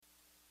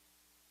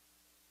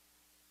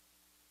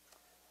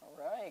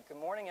Good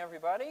morning,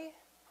 everybody.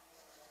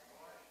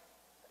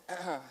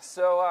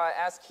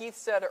 As Keith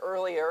said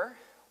earlier,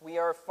 we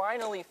are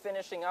finally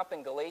finishing up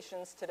in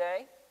Galatians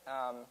today.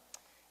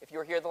 If you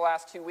were here the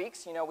last 2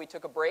 weeks, you know we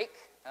took a break,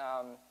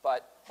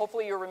 but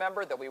hopefully you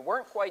remember that we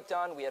weren't quite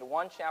done. We had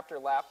one chapter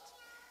left.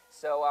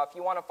 So if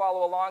you want to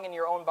follow along in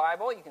your own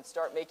Bible, you can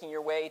start making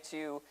your way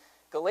to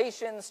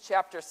Galatians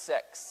chapter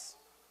 6.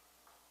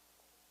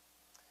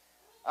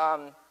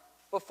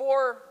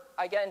 Before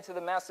I get into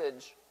the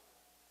message,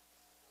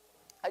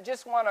 I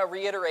just want to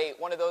reiterate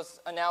one of those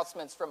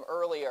announcements from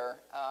earlier,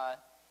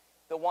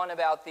 the one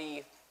about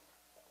the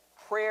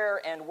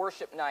prayer and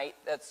worship night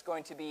that's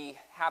going to be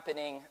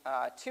happening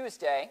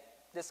Tuesday,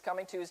 this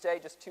coming Tuesday,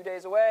 just 2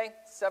 days away,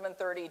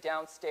 7:30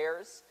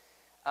 downstairs.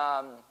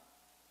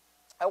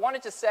 I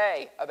wanted to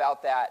say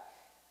about that,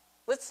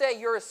 let's say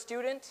you're a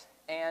student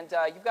and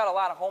you've got a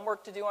lot of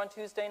homework to do on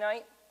Tuesday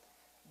night,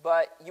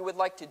 but you would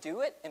like to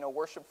do it in a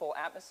worshipful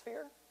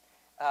atmosphere.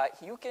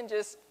 You can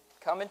just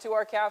come into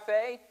our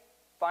cafe,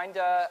 find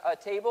a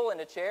table and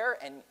a chair,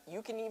 and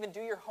you can even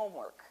do your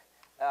homework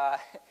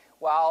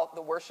while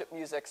the worship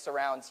music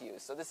surrounds you.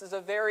 So this is a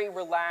very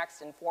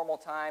relaxed, informal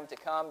time to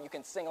come. You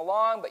can sing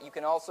along, but you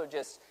can also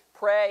just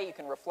pray, you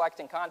can reflect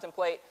and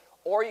contemplate,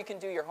 or you can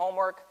do your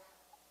homework.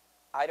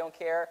 I don't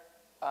care.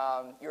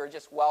 You're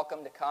just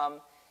welcome to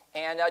come.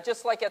 And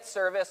just like at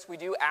service, we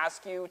do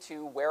ask you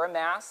to wear a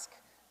mask.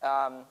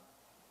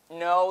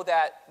 Know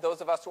that those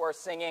of us who are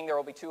singing, there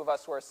will be two of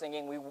us who are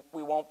singing,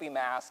 we won't be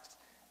masked.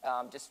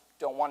 Just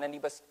don't want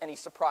any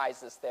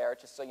surprises there,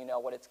 just so you know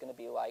what it's going to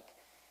be like.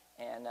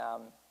 And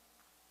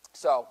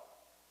so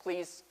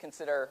please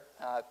consider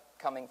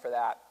coming for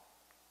that.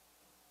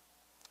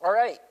 All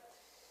right.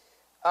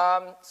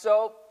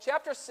 So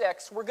chapter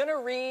 6, we're going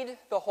to read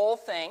the whole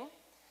thing,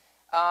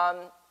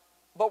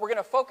 but we're going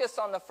to focus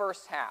on the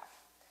first half.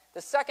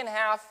 The second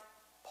half,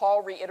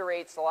 Paul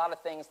reiterates a lot of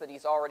things that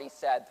he's already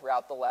said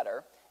throughout the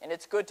letter, and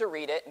it's good to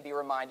read it and be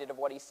reminded of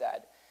what he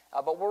said.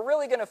 But we're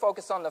really going to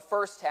focus on the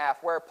first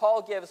half, where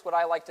Paul gives what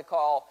I like to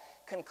call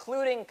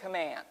concluding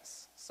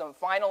commands, some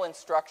final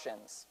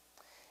instructions.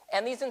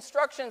 And these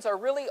instructions are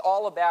really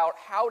all about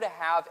how to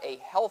have a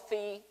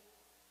healthy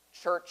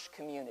church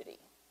community.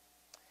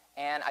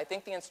 And I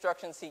think the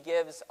instructions he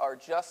gives are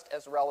just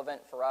as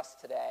relevant for us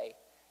today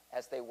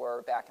as they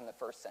were back in the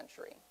first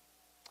century.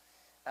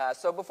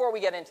 So before we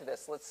get into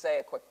this, let's say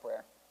a quick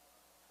prayer.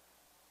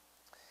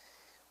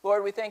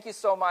 Lord, we thank you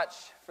so much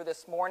for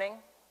this morning.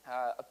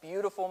 A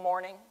beautiful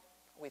morning.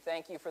 We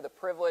thank you for the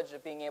privilege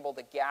of being able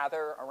to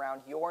gather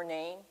around your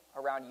name,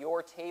 around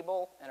your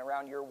table, and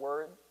around your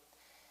word.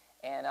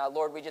 And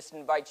Lord, we just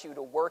invite you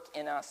to work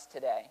in us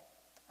today.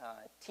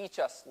 Teach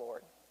us,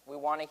 Lord. We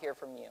want to hear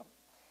from you.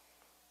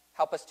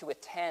 Help us to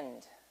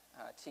attend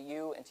to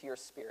you and to your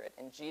Spirit.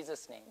 In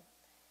Jesus' name,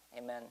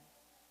 amen.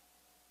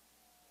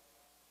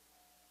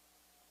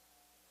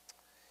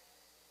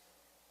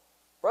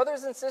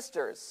 Brothers and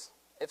sisters,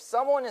 if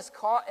someone is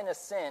caught in a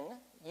sin,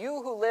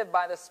 you who live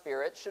by the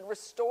Spirit should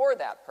restore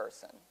that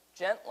person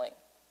gently.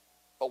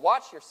 But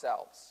watch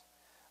yourselves,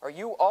 or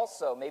you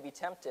also may be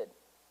tempted.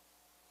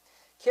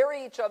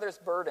 Carry each other's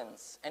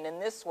burdens, and in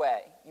this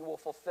way you will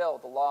fulfill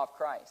the law of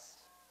Christ.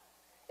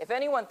 If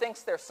anyone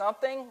thinks they're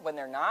something when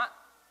they're not,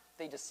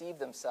 they deceive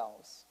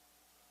themselves.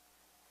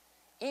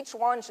 Each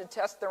one should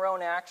test their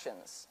own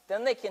actions.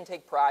 Then they can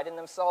take pride in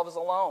themselves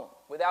alone,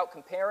 without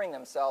comparing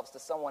themselves to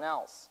someone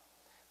else.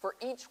 For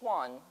each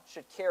one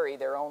should carry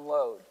their own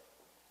load.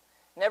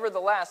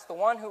 Nevertheless, the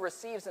one who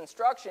receives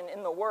instruction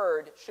in the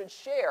word should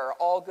share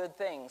all good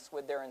things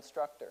with their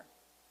instructor.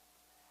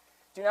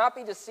 Do not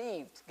be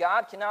deceived.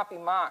 God cannot be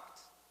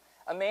mocked.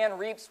 A man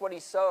reaps what he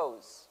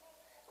sows.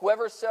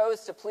 Whoever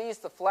sows to please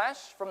the flesh,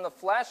 from the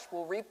flesh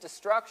will reap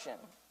destruction.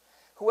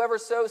 Whoever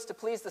sows to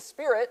please the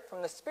Spirit,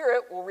 from the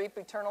Spirit will reap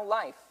eternal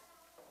life.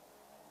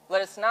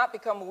 Let us not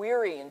become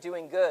weary in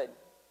doing good,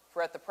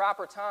 for at the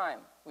proper time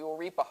we will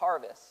reap a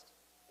harvest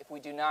if we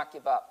do not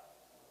give up.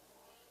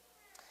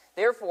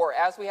 Therefore,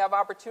 as we have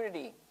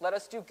opportunity, let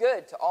us do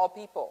good to all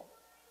people,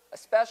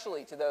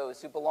 especially to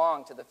those who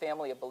belong to the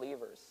family of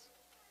believers.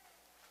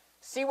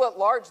 See what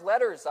large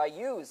letters I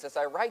use as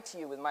I write to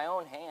you with my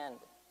own hand.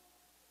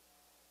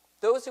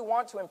 Those who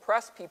want to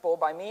impress people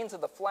by means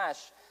of the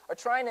flesh are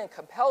trying to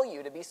compel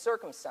you to be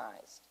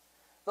circumcised.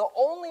 The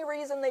only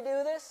reason they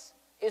do this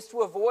is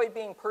to avoid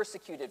being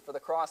persecuted for the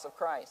cross of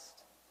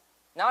Christ.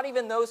 Not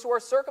even those who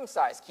are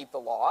circumcised keep the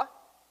law,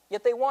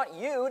 yet they want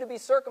you to be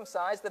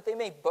circumcised that they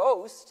may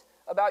boast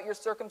about your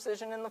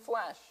circumcision in the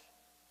flesh.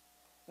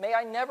 May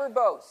I never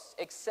boast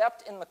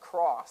except in the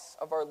cross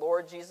of our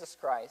Lord Jesus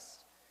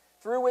Christ,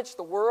 through which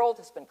the world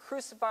has been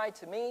crucified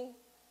to me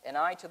and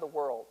I to the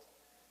world.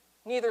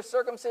 Neither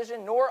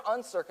circumcision nor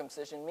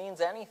uncircumcision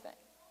means anything.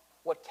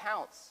 What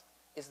counts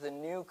is the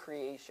new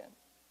creation.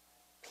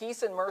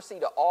 Peace and mercy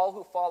to all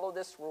who follow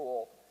this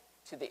rule,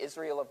 to the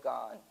Israel of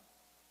God.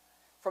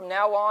 From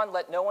now on,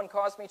 let no one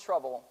cause me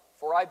trouble,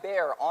 for I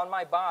bear on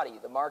my body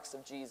the marks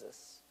of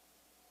Jesus.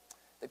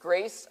 The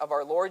grace of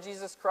our Lord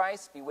Jesus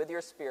Christ be with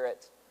your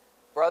spirit.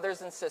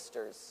 Brothers and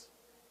sisters,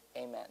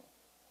 amen.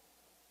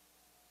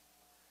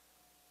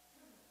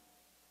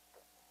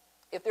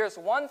 if there's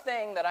one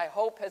thing that I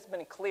hope has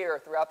been clear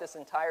throughout this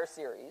entire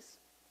series,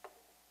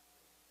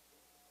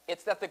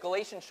 it's that the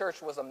Galatian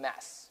church was a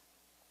mess,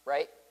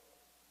 right?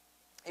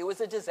 It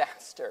was a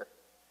disaster.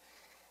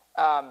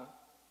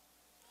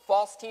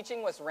 False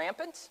teaching was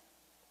rampant,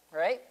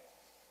 right?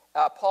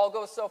 Paul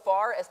goes so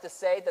far as to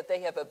say that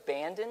they have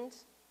abandoned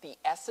the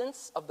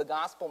essence of the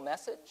gospel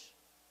message.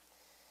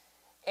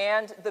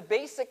 And the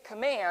basic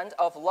command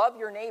of love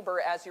your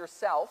neighbor as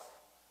yourself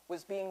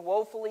was being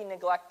woefully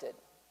neglected.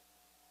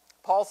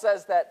 Paul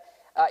says that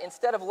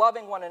instead of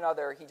loving one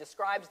another, he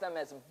describes them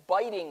as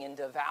biting and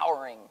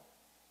devouring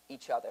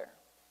each other.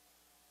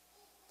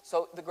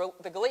 So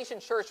the Galatian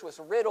church was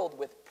riddled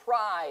with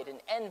pride and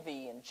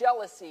envy and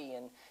jealousy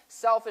and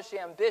selfish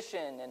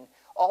ambition and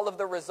all of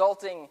the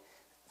resulting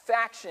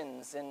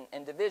factions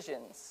and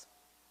divisions.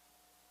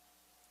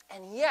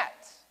 And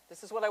yet,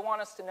 this is what I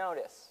want us to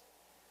notice,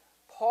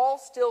 Paul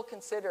still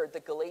considered the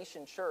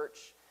Galatian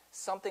church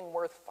something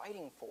worth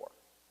fighting for.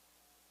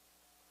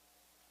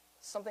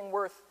 Something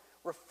worth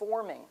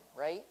reforming,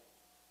 right?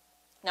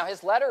 Now,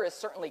 his letter is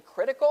certainly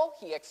critical.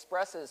 He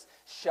expresses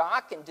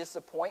shock and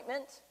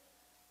disappointment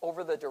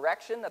over the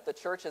direction that the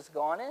church has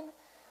gone in.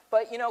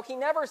 But, he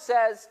never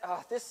says,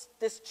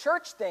 this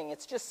church thing,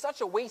 it's just such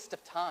a waste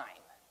of time,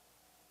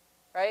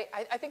 right?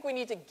 I think we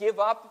need to give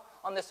up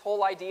on this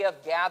whole idea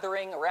of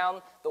gathering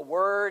around the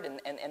Word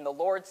and the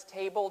Lord's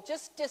table.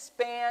 Just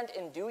disband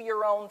and do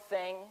your own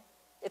thing.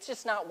 It's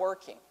just not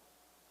working.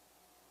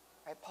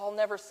 Right? Paul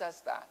never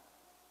says that.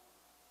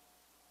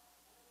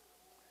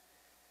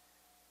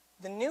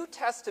 The New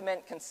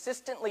Testament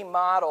consistently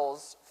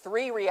models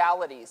three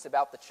realities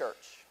about the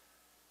church.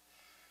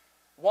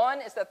 One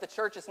is that the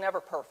church is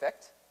never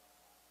perfect.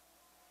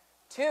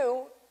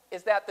 Two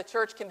is that the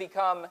church can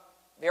become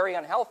very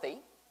unhealthy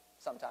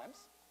sometimes.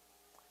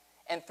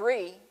 And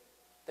three,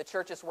 the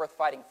church is worth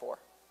fighting for.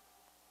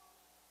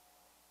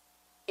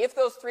 If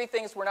those three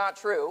things were not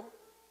true,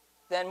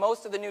 then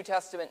most of the New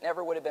Testament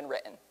never would have been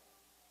written,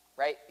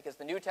 right? Because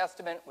the New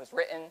Testament was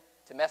written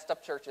to messed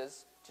up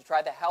churches to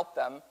try to help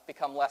them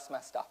become less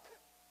messed up,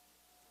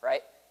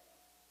 right?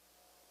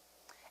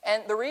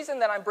 And the reason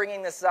that I'm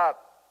bringing this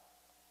up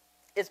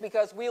is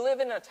because we live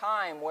in a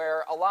time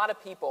where a lot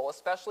of people,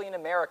 especially in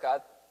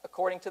America,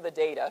 according to the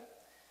data,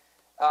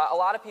 a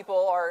lot of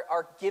people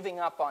are giving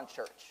up on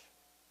church.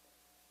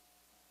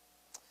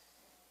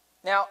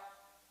 Now,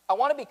 I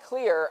want to be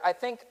clear, I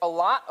think a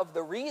lot of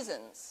the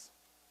reasons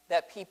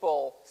that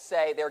people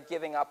say they're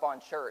giving up on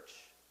church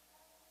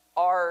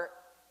are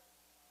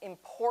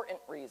important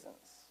reasons.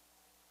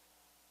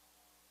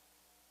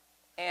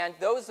 And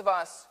those of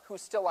us who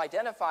still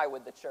identify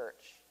with the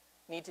church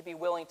need to be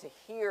willing to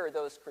hear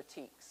those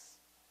critiques.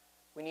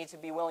 We need to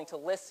be willing to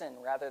listen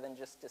rather than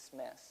just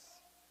dismiss.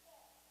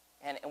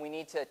 And we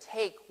need to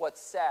take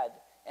what's said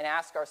and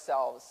ask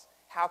ourselves,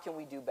 how can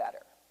we do better?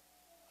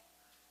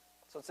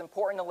 So it's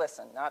important to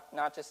listen,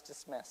 not just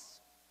dismiss.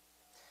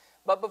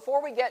 But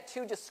before we get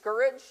too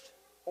discouraged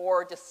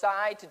or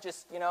decide to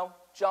just,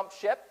 jump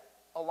ship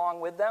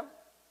along with them,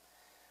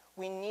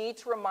 we need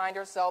to remind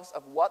ourselves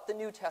of what the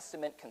New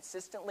Testament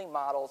consistently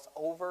models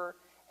over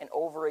and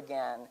over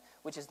again,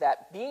 which is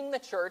that being the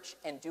church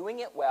and doing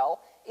it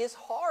well is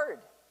hard.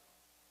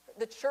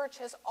 The church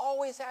has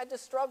always had to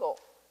struggle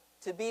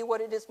to be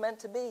what it is meant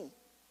to be.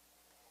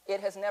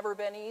 It has never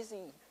been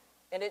easy,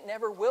 and it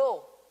never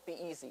will be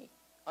easy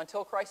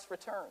until Christ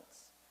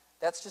returns.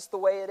 That's just the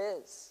way it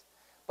is.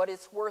 But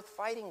it's worth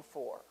fighting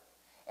for.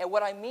 And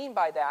what I mean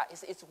by that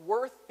is it's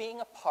worth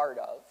being a part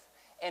of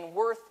and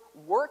worth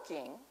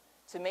working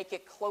to make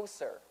it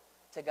closer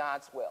to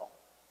God's will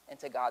and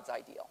to God's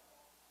ideal.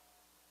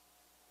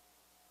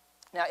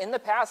 Now, in the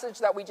passage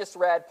that we just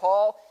read,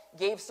 Paul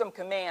gave some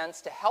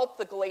commands to help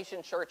the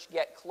Galatian church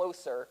get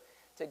closer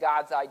to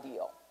God's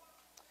ideal.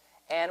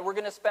 And we're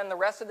going to spend the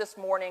rest of this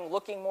morning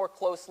looking more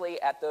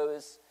closely at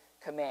those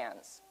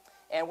commands.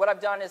 And what I've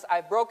done is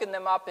I've broken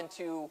them up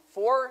into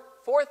four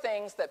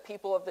things that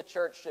people of the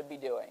church should be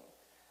doing.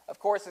 Of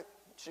course, it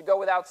should go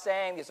without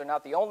saying, these are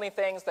not the only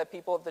things that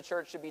people of the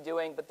church should be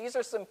doing, but these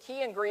are some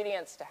key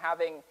ingredients to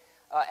having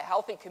a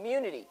healthy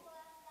community,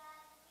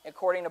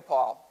 according to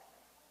Paul.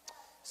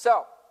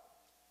 So,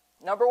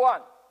 number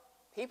one,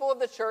 people of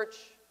the church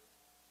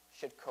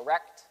should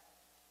correct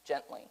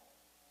gently.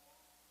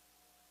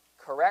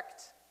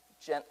 Correct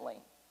gently.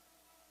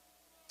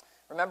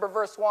 Remember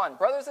verse 1.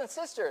 Brothers and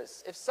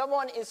sisters, if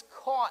someone is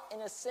caught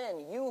in a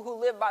sin, you who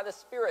live by the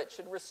Spirit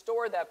should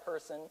restore that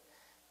person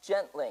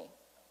gently.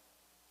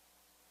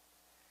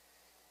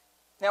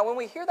 Now, when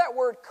we hear that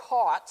word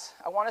caught,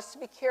 I want us to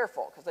be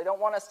careful because I don't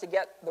want us to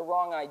get the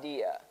wrong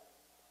idea.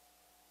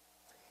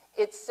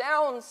 It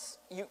sounds,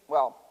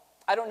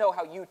 I don't know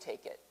how you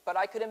take it, but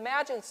I could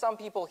imagine some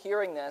people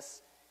hearing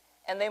this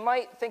and they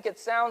might think it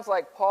sounds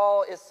like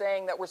Paul is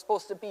saying that we're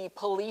supposed to be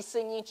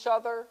policing each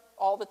other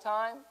all the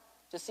time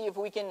to see if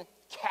we can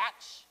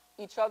catch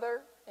each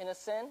other in a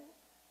sin,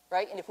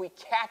 right? And if we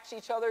catch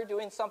each other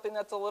doing something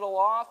that's a little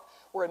off,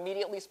 we're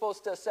immediately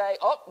supposed to say,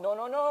 oh,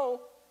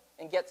 no,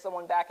 and get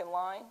someone back in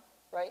line,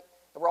 right?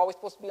 that we're always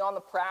supposed to be on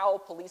the prowl,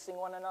 policing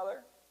one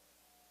another.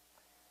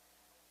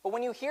 But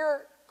when you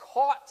hear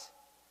caught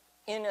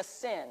in a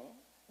sin,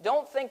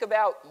 don't think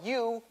about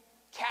you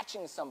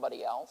catching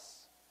somebody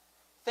else.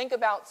 Think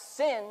about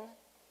sin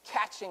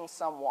catching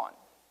someone.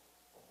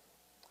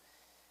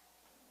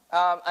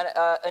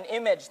 An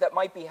image that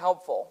might be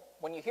helpful.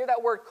 When you hear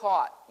that word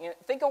caught,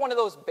 think of one of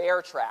those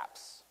bear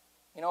traps.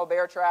 You know a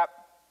bear trap?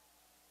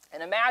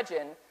 And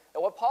imagine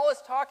that what Paul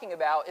is talking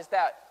about is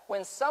that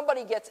when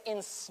somebody gets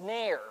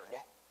ensnared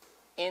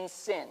in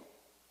sin,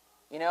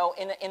 in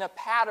a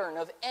pattern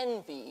of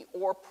envy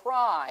or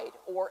pride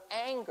or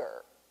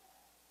anger,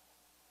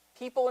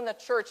 people in the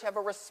church have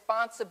a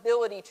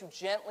responsibility to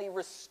gently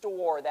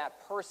restore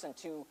that person,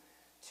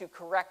 to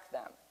correct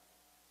them.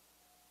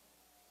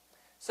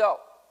 So,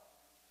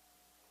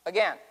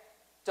 again,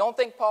 don't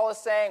think Paul is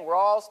saying we're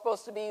all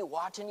supposed to be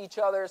watching each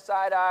other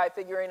side-eye,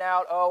 figuring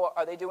out,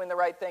 are they doing the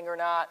right thing or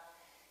not?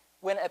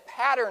 When a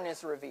pattern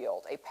is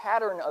revealed, a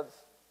pattern of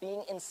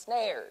being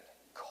ensnared,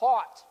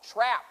 caught,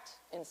 trapped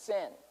in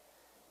sin,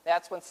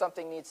 that's when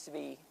something needs to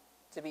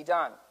be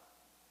done.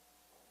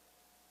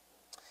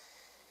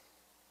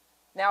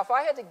 Now, if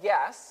I had to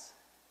guess,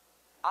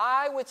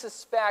 I would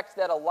suspect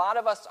that a lot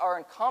of us are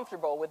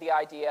uncomfortable with the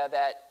idea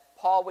that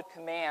Paul would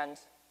command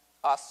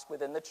us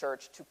within the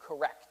church to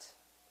correct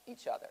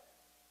each other.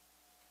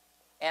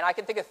 And I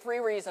can think of 3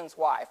 reasons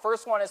why.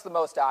 First one is the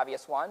most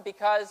obvious one,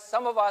 because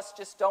some of us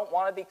just don't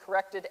want to be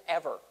corrected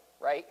ever,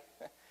 right?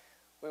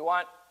 We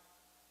want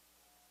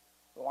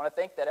to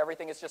think that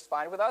everything is just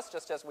fine with us,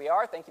 just as we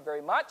are. Thank you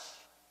very much.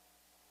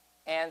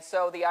 And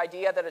so the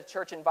idea that a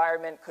church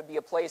environment could be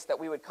a place that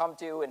we would come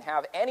to and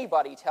have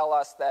anybody tell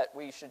us that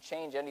we should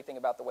change anything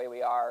about the way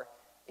we are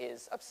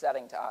is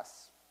upsetting to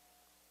us.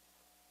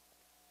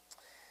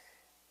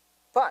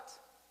 But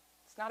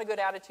it's not a good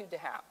attitude to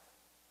have,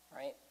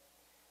 right?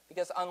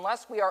 Because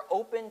unless we are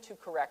open to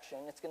correction,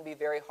 it's going to be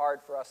very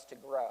hard for us to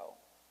grow.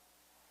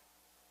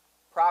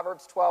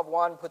 Proverbs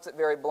 12:1 puts it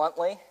very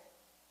bluntly.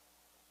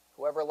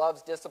 Whoever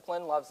loves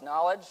discipline loves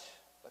knowledge,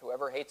 but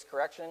whoever hates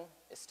correction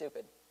is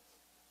stupid.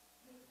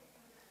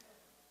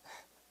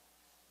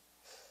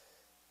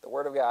 The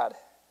Word of God.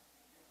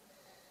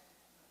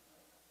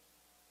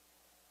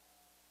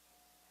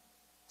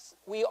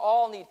 We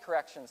all need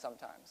correction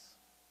sometimes.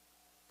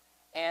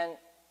 And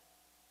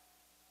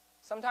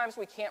sometimes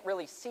we can't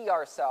really see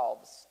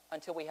ourselves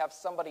until we have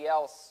somebody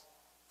else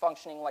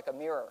functioning like a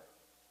mirror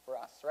for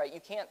us, right?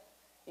 You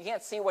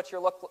can't see what you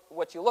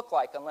look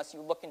like unless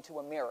you look into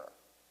a mirror,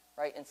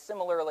 right? And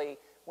similarly,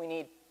 we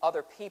need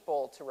other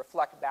people to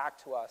reflect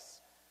back to us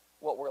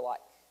what we're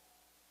like,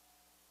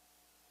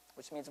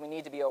 which means we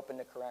need to be open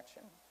to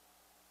correction.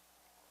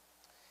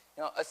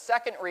 A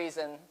second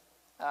reason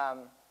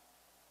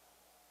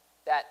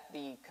that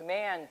the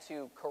command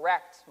to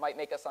correct might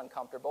make us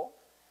uncomfortable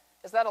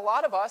is that a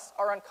lot of us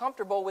are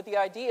uncomfortable with the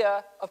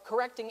idea of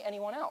correcting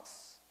anyone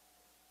else.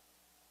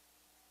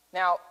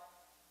 Now,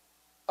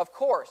 of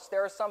course,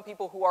 there are some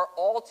people who are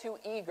all too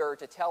eager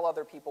to tell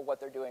other people what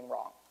they're doing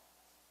wrong.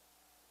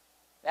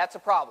 That's a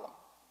problem.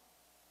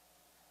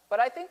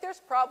 But I think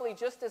there's probably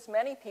just as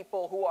many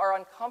people who are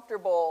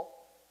uncomfortable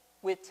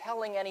with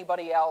telling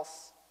anybody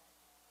else,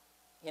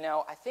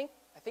 I think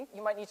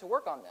you might need to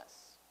work on this.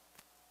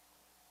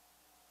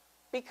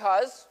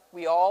 Because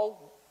we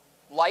all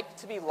like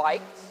to be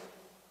liked,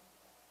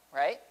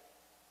 right?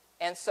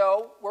 And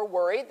so we're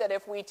worried that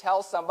if we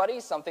tell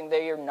somebody something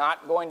they are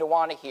not going to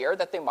want to hear,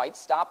 that they might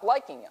stop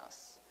liking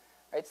us.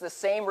 Right? It's the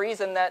same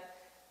reason that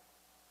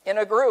in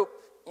a group,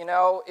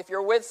 if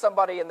you're with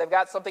somebody and they've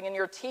got something in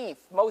your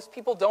teeth, most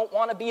people don't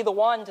want to be the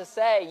one to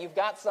say, you've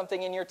got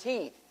something in your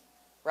teeth,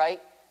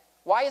 right?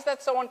 Why is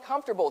that so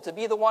uncomfortable to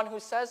be the one who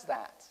says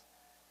that?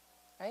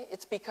 Right?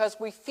 It's because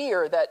we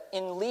fear that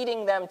in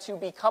leading them to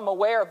become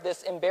aware of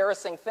this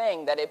embarrassing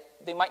thing, that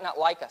they might not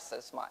like us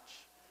as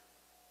much.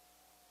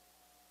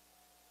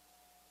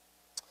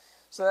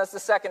 So that's the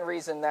second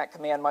reason that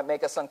command might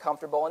make us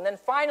uncomfortable. And then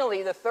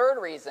finally, the third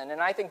reason,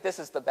 and I think this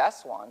is the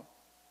best one,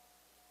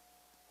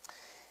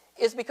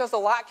 is because a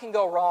lot can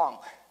go wrong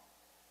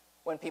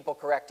when people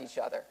correct each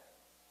other.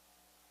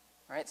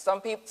 Right?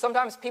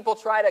 Sometimes people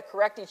try to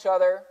correct each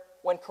other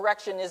when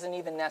correction isn't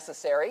even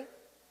necessary.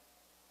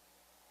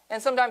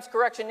 And sometimes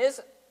correction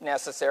is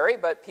necessary,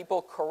 but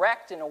people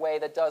correct in a way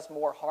that does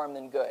more harm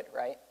than good,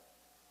 right?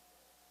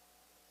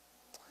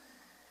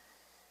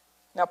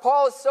 Now,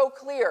 Paul is so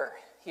clear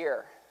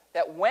here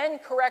that when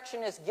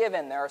correction is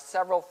given, there are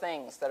several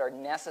things that are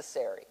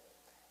necessary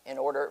in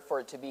order for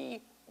it to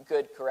be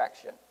good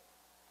correction.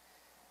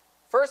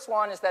 First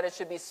one is that it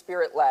should be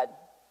Spirit-led. It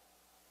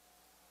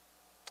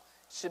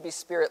should be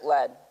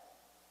Spirit-led.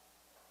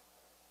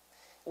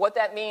 What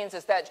that means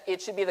is that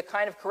it should be the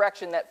kind of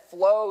correction that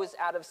flows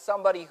out of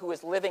somebody who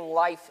is living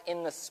life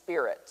in the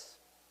Spirit.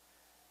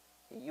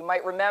 You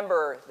might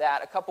remember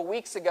that a couple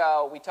weeks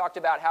ago we talked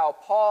about how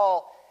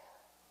Paul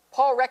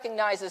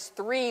recognizes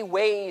 3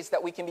 ways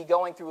that we can be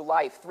going through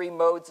life, 3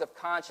 modes of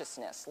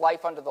consciousness: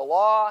 life under the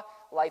law,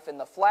 life in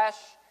the flesh,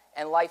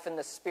 and life in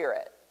the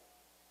Spirit.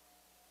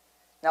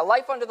 Now,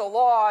 life under the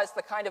law is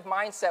the kind of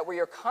mindset where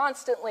you're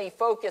constantly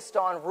focused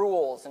on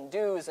rules and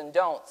do's and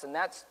don'ts, and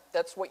that's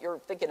what you're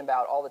thinking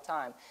about all the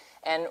time.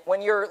 And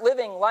when you're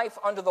living life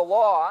under the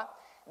law,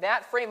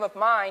 that frame of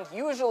mind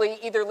usually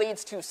either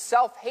leads to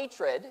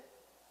self-hatred,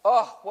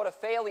 oh, what a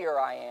failure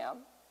I am,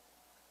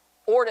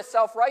 or to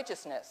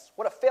self-righteousness,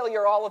 what a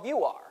failure all of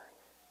you are,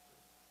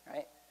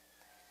 right?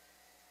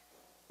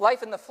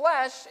 Life in the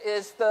flesh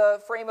is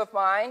the frame of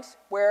mind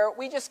where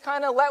we just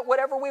kind of let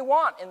whatever we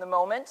want in the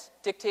moment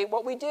dictate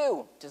what we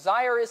do.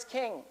 Desire is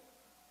king.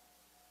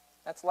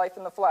 That's life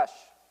in the flesh.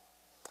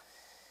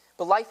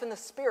 But life in the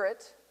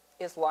Spirit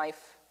is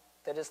life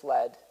that is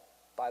led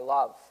by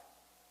love,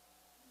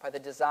 by the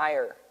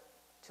desire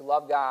to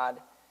love God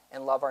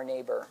and love our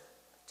neighbor,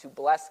 to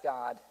bless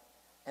God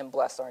and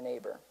bless our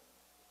neighbor.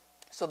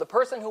 So the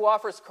person who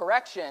offers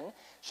correction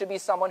should be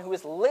someone who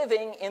is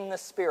living in the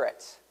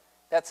Spirit.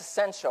 That's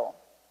essential.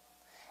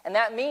 And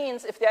that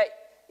means if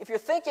you're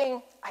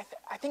thinking,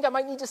 I think I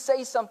might need to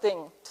say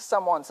something to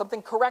someone,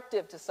 something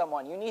corrective to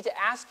someone, you need to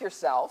ask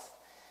yourself,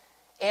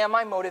 am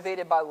I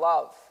motivated by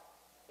love?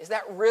 Is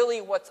that really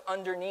what's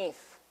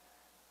underneath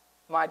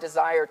my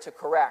desire to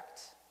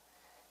correct?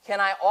 Can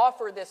I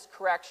offer this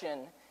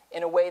correction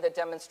in a way that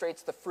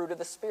demonstrates the fruit of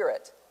the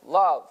Spirit?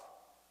 Love,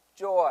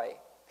 joy,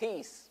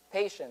 peace,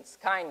 patience,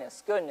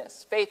 kindness,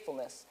 goodness,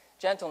 faithfulness,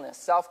 gentleness,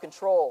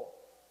 self-control.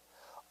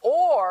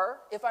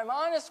 Or, if I'm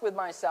honest with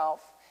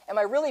myself, am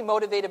I really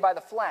motivated by the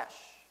flesh?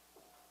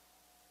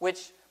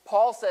 Which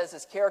Paul says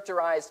is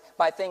characterized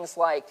by things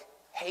like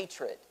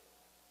hatred,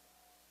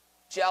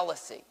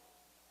 jealousy,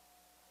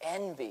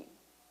 envy,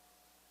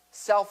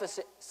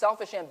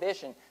 selfish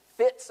ambition,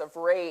 fits of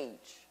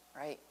rage,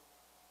 right?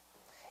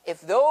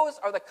 If those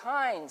are the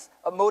kinds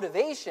of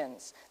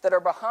motivations that are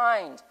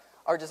behind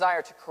our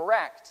desire to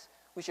correct,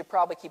 we should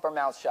probably keep our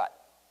mouths shut.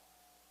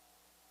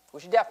 We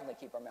should definitely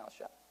keep our mouths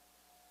shut.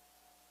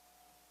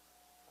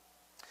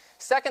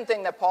 Second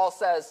thing that Paul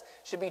says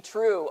should be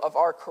true of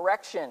our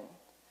correction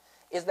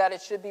is that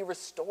it should be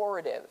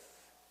restorative.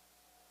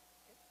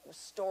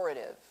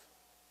 Restorative.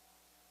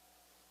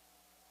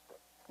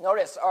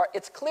 Notice,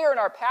 it's clear in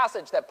our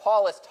passage that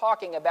Paul is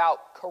talking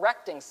about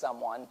correcting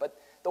someone, but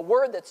the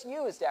word that's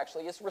used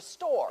actually is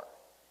restore.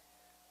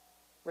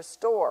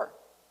 Restore.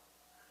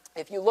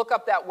 If you look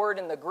up that word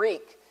in the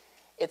Greek,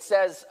 it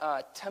says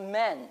to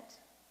mend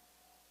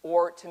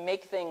or to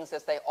make things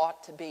as they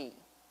ought to be.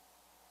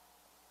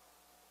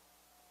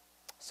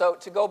 So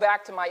to go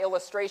back to my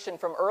illustration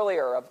from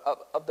earlier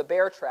of the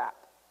bear trap,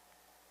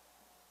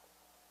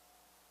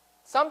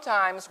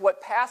 sometimes what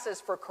passes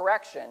for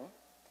correction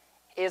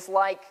is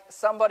like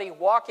somebody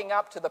walking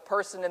up to the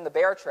person in the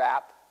bear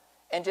trap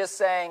and just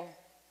saying,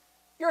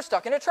 "You're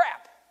stuck in a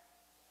trap.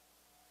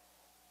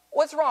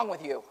 What's wrong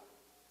with you?"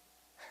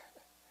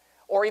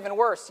 Or even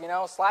worse,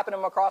 slapping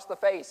them across the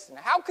face. And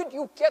how could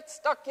you get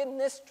stuck in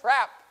this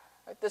trap?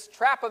 Right? This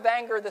trap of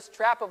anger, this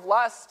trap of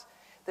lust,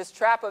 this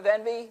trap of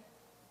envy.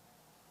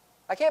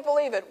 I can't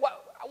believe it.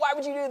 Why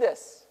would you do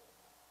this?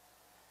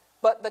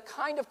 But the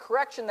kind of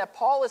correction that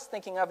Paul is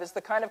thinking of is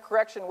the kind of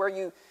correction where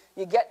you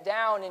get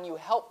down and you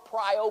help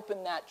pry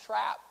open that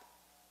trap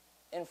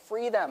and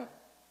free them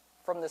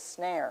from the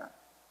snare.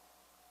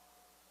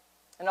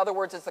 In other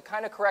words, it's the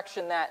kind of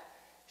correction that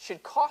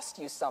should cost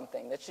you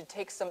something, that should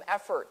take some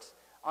effort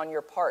on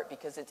your part,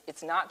 because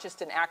it's not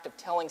just an act of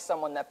telling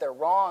someone that they're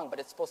wrong, but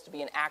it's supposed to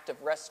be an act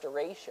of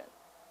restoration.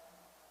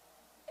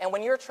 And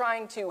when you're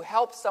trying to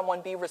help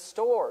someone be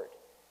restored,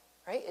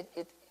 right,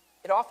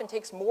 it often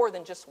takes more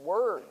than just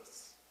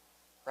words,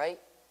 right?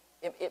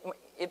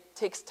 It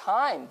takes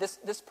time.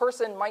 This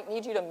person might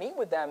need you to meet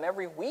with them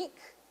every week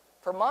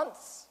for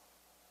months,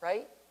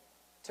 right,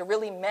 to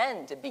really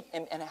mend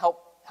and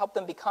help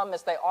them become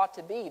as they ought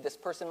to be. This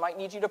person might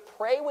need you to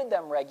pray with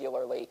them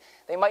regularly.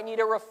 They might need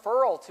a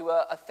referral to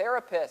a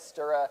therapist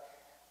or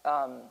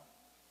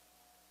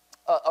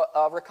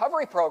a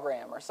recovery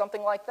program or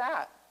something like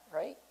that,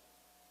 right?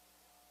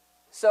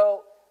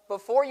 So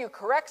before you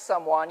correct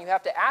someone, you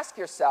have to ask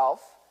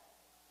yourself,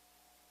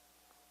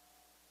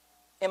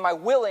 am I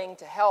willing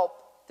to help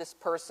this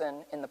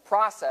person in the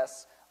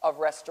process of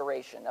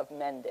restoration, of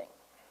mending,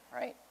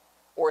 right?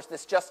 Or is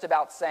this just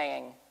about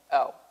saying,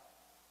 oh,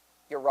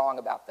 you're wrong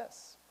about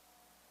this?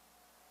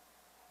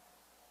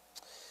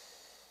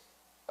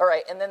 All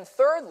right, and then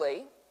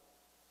thirdly,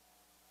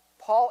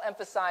 Paul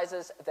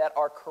emphasizes that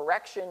our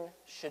correction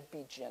should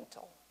be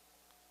gentle.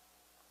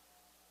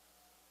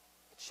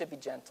 It should be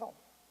gentle.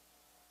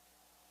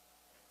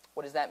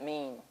 What does that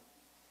mean?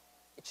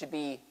 It should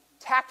be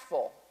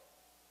tactful.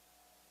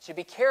 It should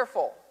be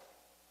careful.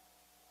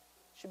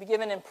 It should be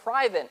given in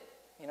private,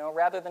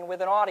 rather than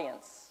with an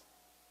audience.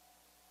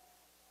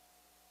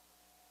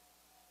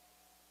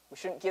 We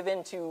shouldn't give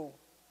in to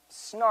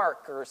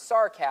snark or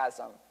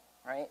sarcasm,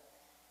 right?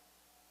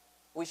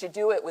 We should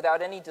do it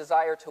without any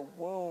desire to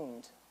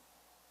wound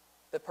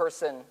the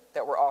person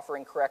that we're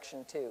offering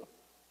correction to.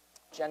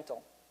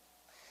 Gentle.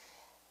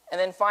 And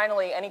then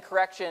finally, any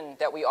correction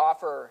that we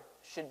offer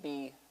should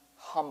be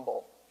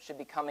humble, should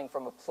be coming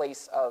from a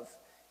place of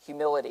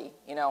humility.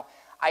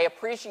 I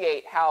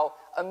appreciate how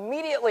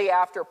immediately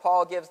after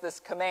Paul gives this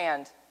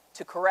command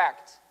to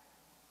correct,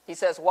 he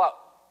says, what?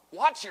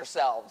 Watch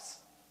yourselves.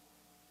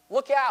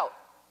 Look out,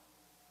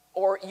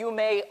 or you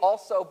may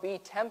also be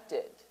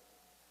tempted.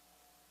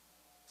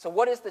 So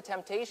what is the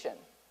temptation?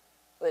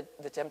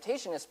 The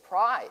temptation is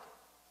pride.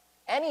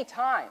 Any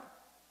time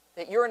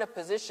that you're in a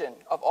position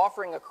of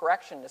offering a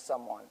correction to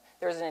someone,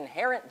 there's an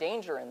inherent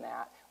danger in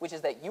that, which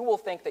is that you will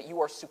think that you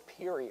are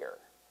superior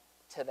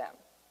to them,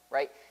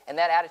 right? And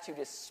that attitude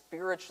is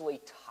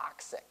spiritually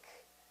toxic.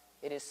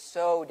 It is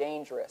so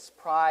dangerous.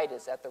 Pride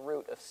is at the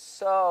root of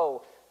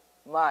so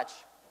much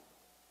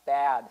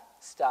bad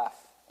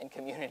stuff in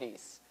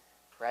communities,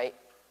 right?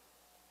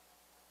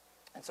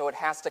 And so it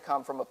has to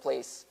come from a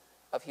place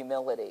of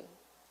humility.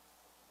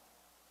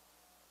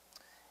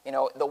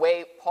 The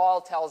way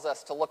Paul tells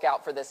us to look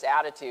out for this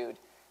attitude,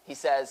 he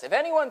says, if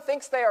anyone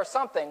thinks they are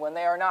something when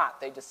they are not,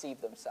 they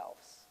deceive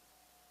themselves.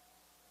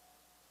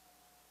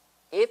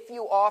 If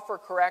you offer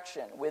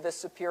correction with a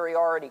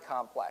superiority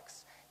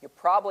complex, you're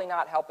probably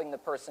not helping the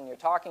person you're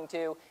talking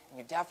to, and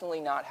you're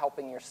definitely not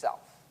helping yourself.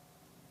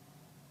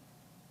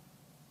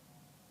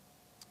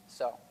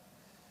 So,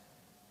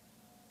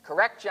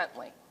 correct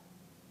gently.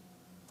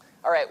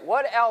 All right,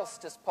 what else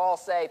does Paul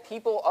say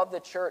people of the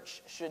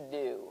church should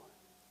do?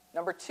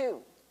 Number 2,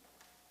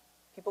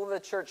 people of the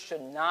church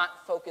should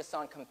not focus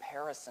on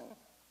comparison.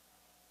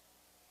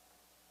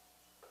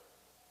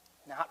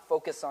 Not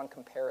focus on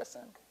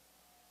comparison.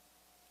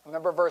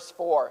 Remember verse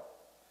 4.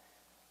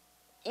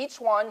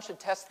 Each one should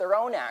test their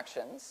own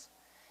actions.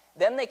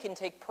 Then they can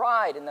take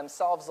pride in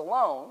themselves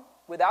alone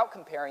without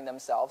comparing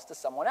themselves to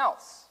someone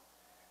else.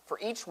 For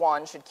each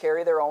one should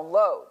carry their own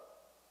load.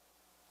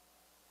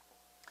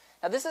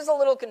 Now, this is a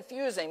little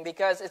confusing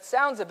because it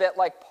sounds a bit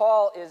like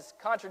Paul is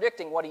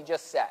contradicting what he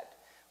just said,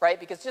 right?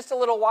 Because just a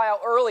little while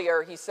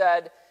earlier, he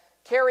said,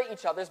 carry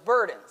each other's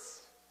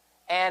burdens.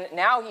 And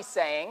now he's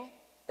saying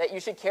that you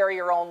should carry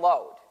your own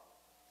load.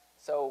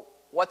 So,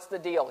 what's the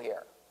deal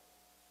here?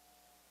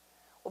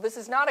 Well, this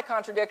is not a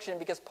contradiction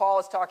because Paul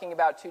is talking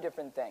about two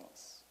different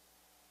things.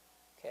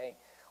 Okay?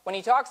 When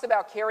he talks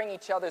about carrying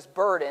each other's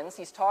burdens,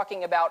 he's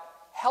talking about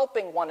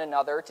helping one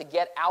another to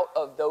get out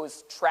of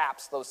those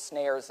traps, those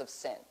snares of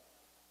sin.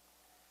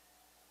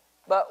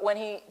 But when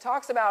he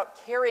talks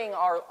about carrying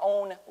our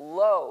own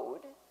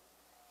load,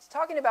 he's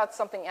talking about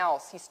something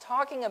else. He's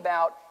talking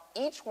about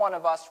each one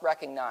of us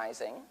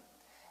recognizing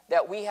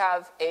that we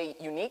have a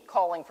unique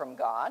calling from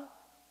God,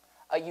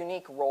 a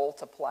unique role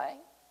to play,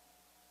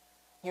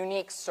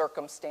 unique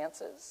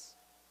circumstances,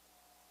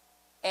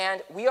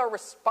 and we are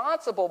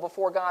responsible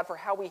before God for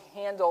how we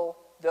handle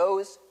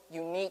those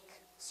unique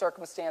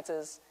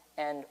circumstances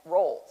and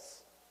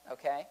roles,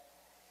 okay?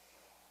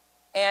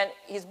 And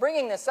he's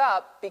bringing this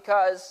up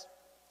because,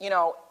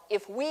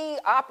 if we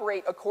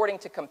operate according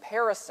to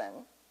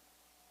comparison,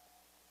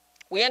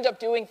 we end up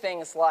doing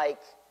things like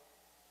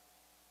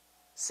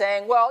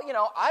saying, well,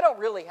 I don't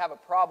really have a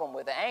problem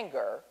with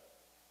anger.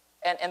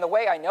 And the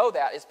way I know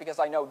that is because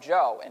I know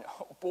Joe. And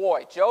oh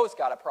boy, Joe's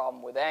got a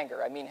problem with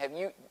anger. I mean,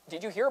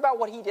 did you hear about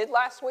what he did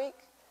last week?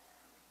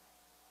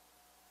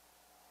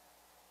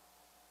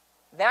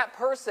 That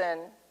person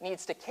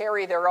needs to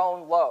carry their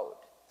own load.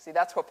 See,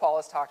 that's what Paul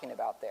is talking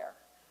about there,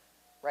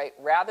 right?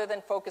 Rather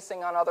than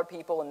focusing on other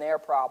people and their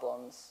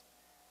problems.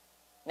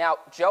 Now,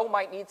 Joe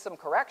might need some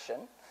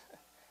correction,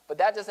 but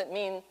that doesn't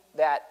mean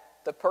that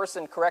the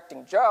person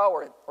correcting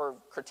Joe or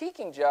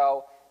critiquing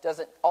Joe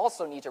doesn't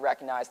also need to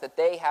recognize that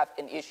they have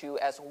an issue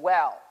as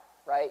well,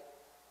 right?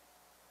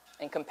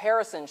 And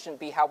comparison shouldn't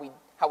be how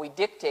we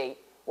dictate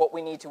what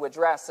we need to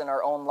address in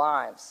our own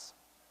lives.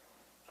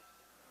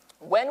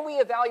 When we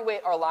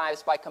evaluate our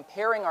lives by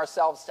comparing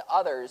ourselves to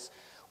others,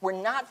 we're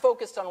not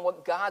focused on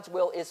what God's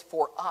will is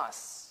for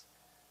us,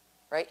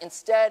 right?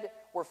 Instead,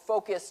 we're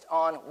focused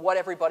on what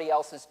everybody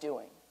else is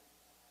doing.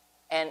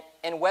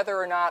 And whether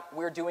or not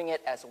we're doing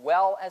it as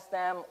well as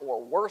them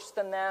or worse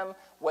than them,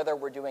 whether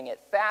we're doing it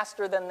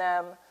faster than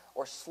them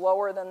or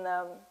slower than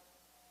them.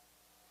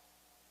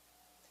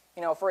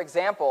 For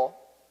example,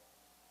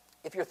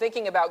 if you're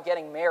thinking about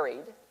getting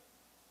married,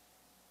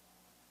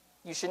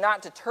 you should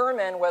not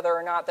determine whether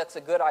or not that's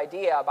a good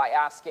idea by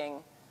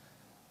asking,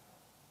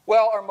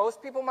 well, are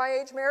most people my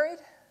age married?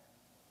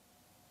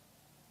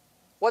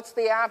 What's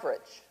the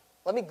average?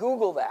 Let me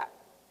Google that,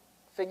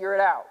 figure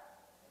it out,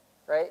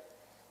 right?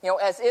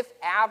 As if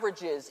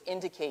averages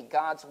indicate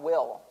God's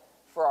will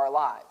for our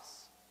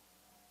lives.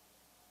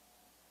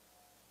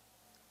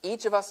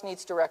 Each of us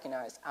needs to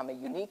recognize I'm a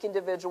unique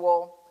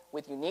individual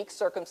with unique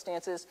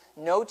circumstances.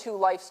 No two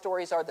life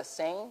stories are the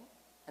same,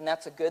 and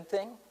that's a good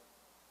thing.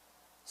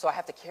 So I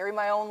have to carry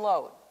my own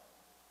load.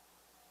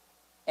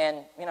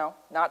 And,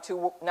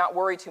 not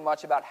worry too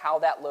much about how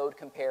that load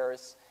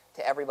compares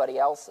to everybody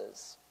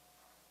else's.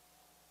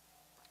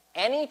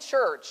 Any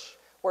church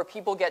where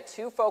people get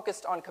too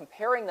focused on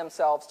comparing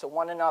themselves to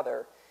one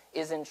another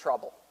is in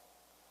trouble.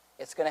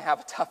 It's going to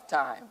have a tough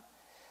time.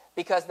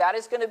 Because that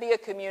is going to be a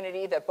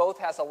community that both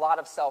has a lot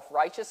of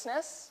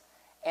self-righteousness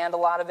and a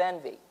lot of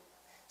envy.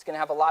 It's going to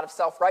have a lot of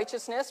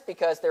self-righteousness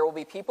because there will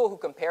be people who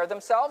compare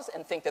themselves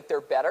and think that they're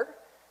better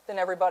than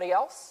everybody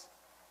else.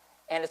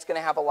 And it's going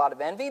to have a lot of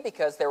envy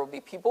because there will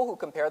be people who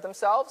compare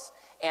themselves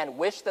and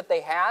wish that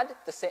they had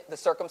the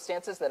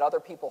circumstances that other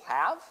people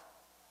have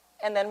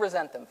and then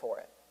resent them for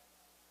it.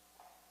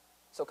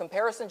 So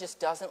comparison just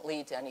doesn't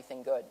lead to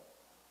anything good.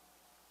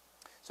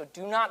 So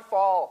do not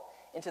fall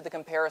into the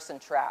comparison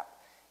trap.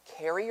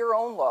 Carry your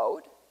own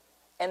load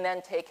and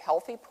then take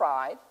healthy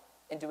pride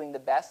in doing the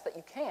best that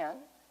you can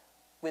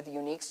with the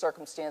unique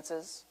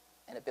circumstances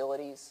and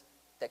abilities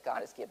that God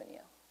has given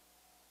you.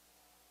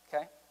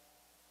 Okay?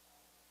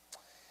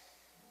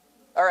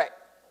 All right.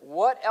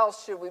 What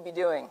else should we be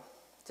doing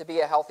to be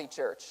a healthy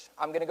church?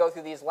 I'm going to go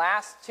through these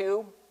last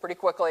two pretty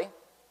quickly.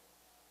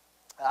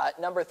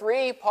 Number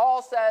 3,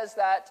 Paul says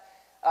that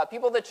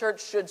people of the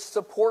church should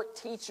support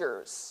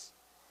teachers.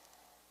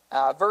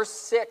 Verse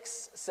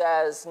 6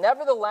 says,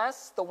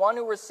 "Nevertheless, the one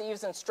who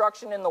receives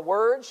instruction in the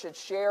word should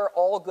share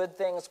all good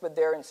things with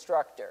their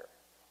instructor."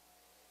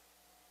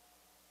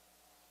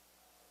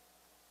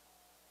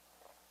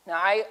 Now,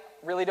 I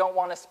really don't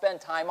want to spend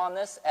time on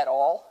this at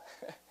all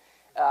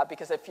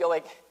because I feel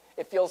like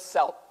it feels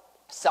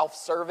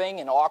self-serving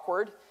and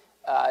awkward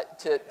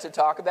to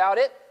talk about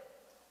it.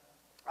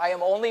 I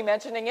am only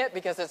mentioning it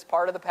because it's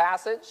part of the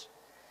passage.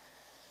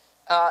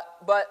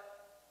 But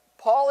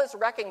Paul is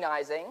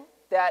recognizing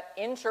that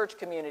in church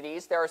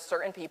communities, there are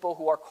certain people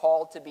who are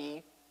called to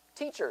be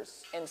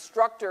teachers,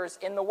 instructors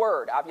in the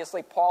word.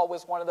 Obviously, Paul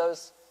was one of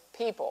those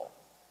people.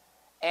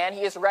 And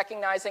he is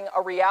recognizing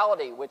a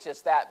reality, which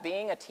is that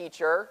being a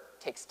teacher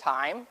takes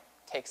time,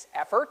 takes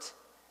effort.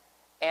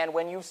 And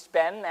when you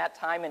spend that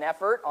time and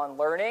effort on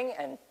learning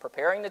and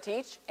preparing to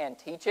teach and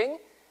teaching,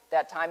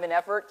 that time and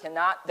effort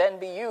cannot then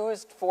be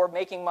used for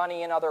making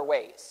money in other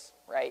ways,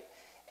 right?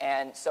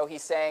 And so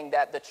he's saying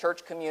that the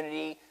church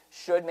community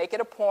should make it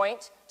a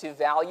point to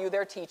value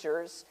their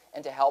teachers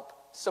and to help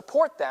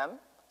support them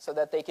so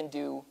that they can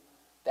do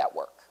that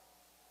work.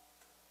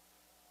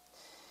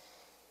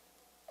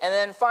 And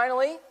then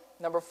finally,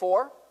 number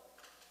 4,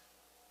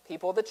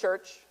 people of the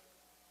church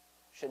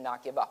should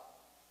not give up.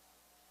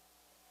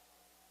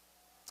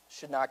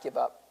 Should not give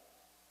up.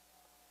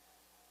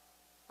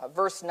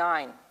 Verse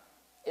 9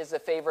 is a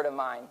favorite of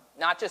mine,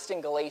 not just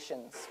in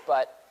Galatians,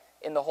 but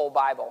in the whole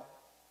Bible.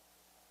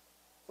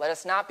 "Let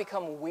us not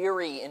become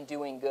weary in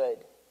doing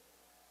good,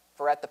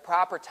 for at the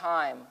proper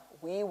time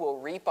we will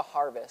reap a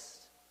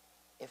harvest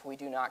if we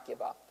do not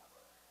give up."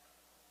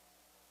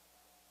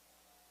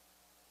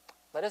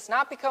 Let us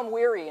not become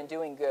weary in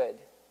doing good.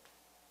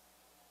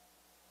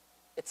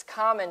 It's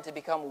common to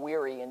become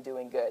weary in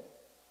doing good,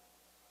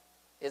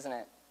 isn't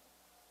it?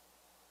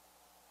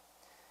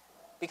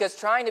 Because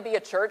trying to be a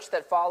church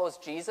that follows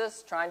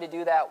Jesus, trying to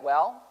do that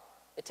well,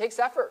 it takes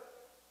effort.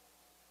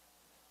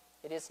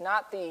 It is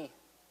not the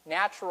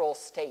natural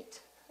state.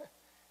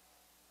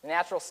 The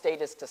natural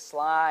state is to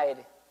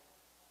slide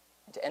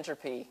into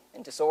entropy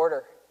and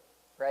disorder,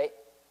 right?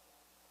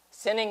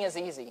 Sinning is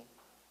easy.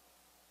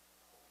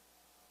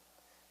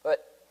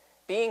 But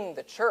being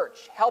the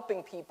church,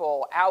 helping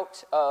people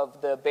out of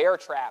the bear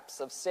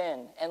traps of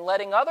sin, and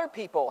letting other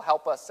people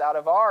help us out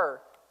of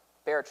our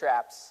bear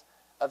traps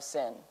of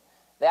sin,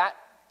 that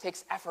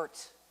takes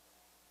effort.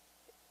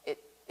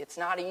 It's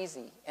not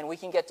easy, and we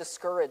can get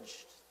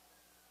discouraged.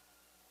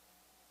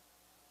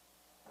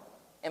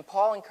 And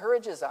Paul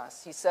encourages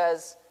us. He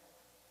says,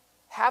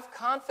 have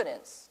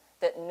confidence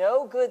that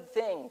no good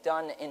thing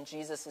done in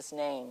Jesus'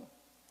 name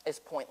is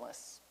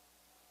pointless.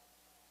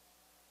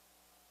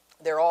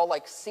 They're all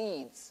like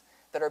seeds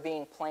that are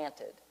being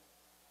planted.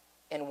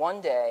 And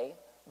one day,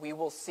 we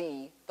will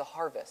see the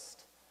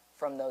harvest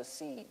from those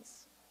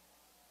seeds.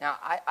 Now,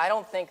 I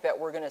don't think that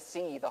we're going to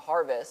see the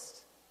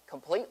harvest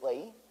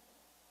completely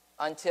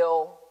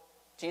until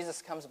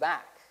Jesus comes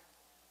back,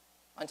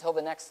 until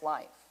the next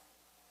life.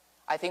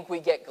 I think we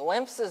get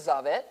glimpses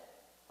of it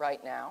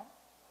right now.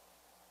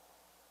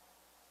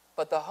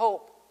 But the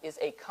hope is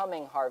a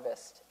coming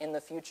harvest in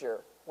the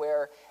future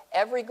where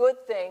every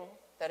good thing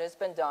that has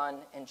been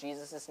done in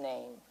Jesus'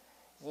 name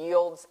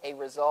yields a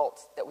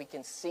result that we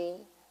can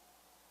see,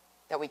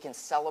 that we can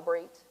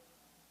celebrate.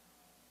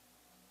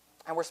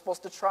 And we're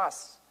supposed to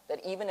trust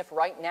that even if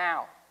right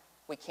now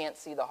we can't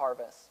see the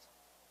harvest,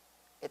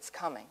 it's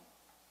coming.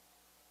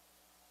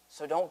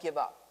 So don't give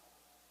up.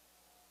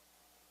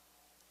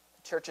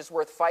 The church is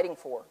worth fighting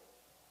for,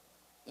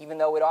 even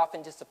though it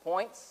often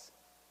disappoints,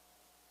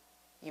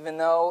 even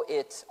though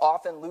it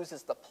often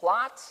loses the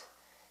plot,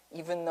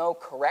 even though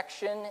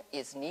correction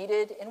is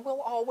needed and will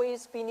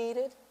always be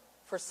needed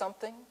for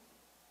something.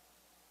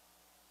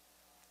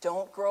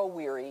 Don't grow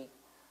weary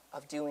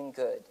of doing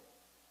good.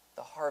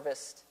 The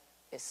harvest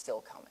is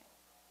still coming.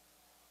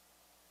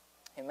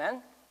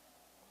 Amen?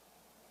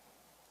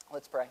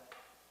 Let's pray.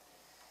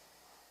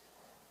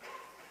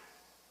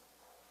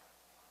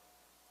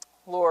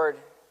 Lord,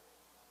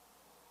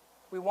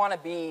 we want to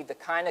be the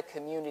kind of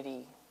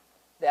community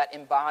that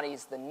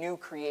embodies the new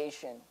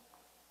creation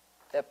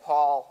that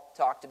Paul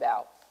talked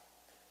about.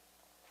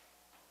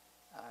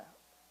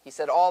 He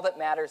said, all that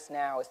matters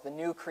now is the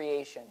new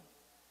creation.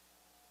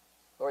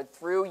 Lord,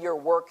 through your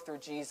work through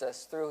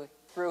Jesus,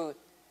 through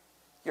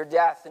your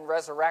death and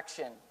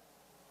resurrection,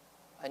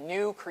 a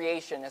new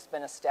creation has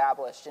been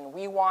established, and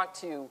we want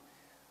to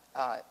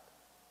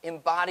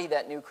embody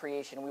that new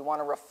creation. We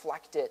want to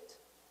reflect it.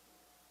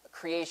 A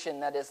creation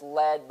that is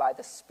led by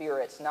the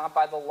Spirit, not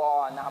by the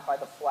law, not by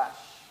the flesh.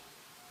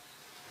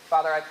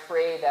 Father, I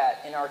pray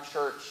that in our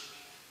church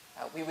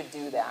we would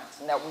do that,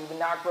 and that we would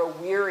not grow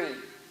weary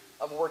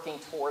of working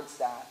towards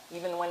that,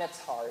 even when it's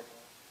hard.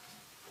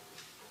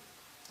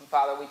 And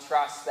Father, we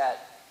trust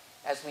that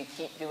as we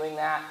keep doing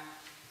that,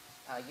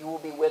 you will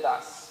be with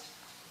us,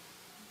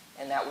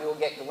 and that we will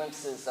get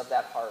glimpses of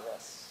that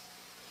harvest.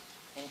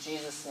 In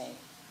Jesus' name,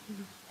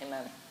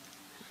 amen.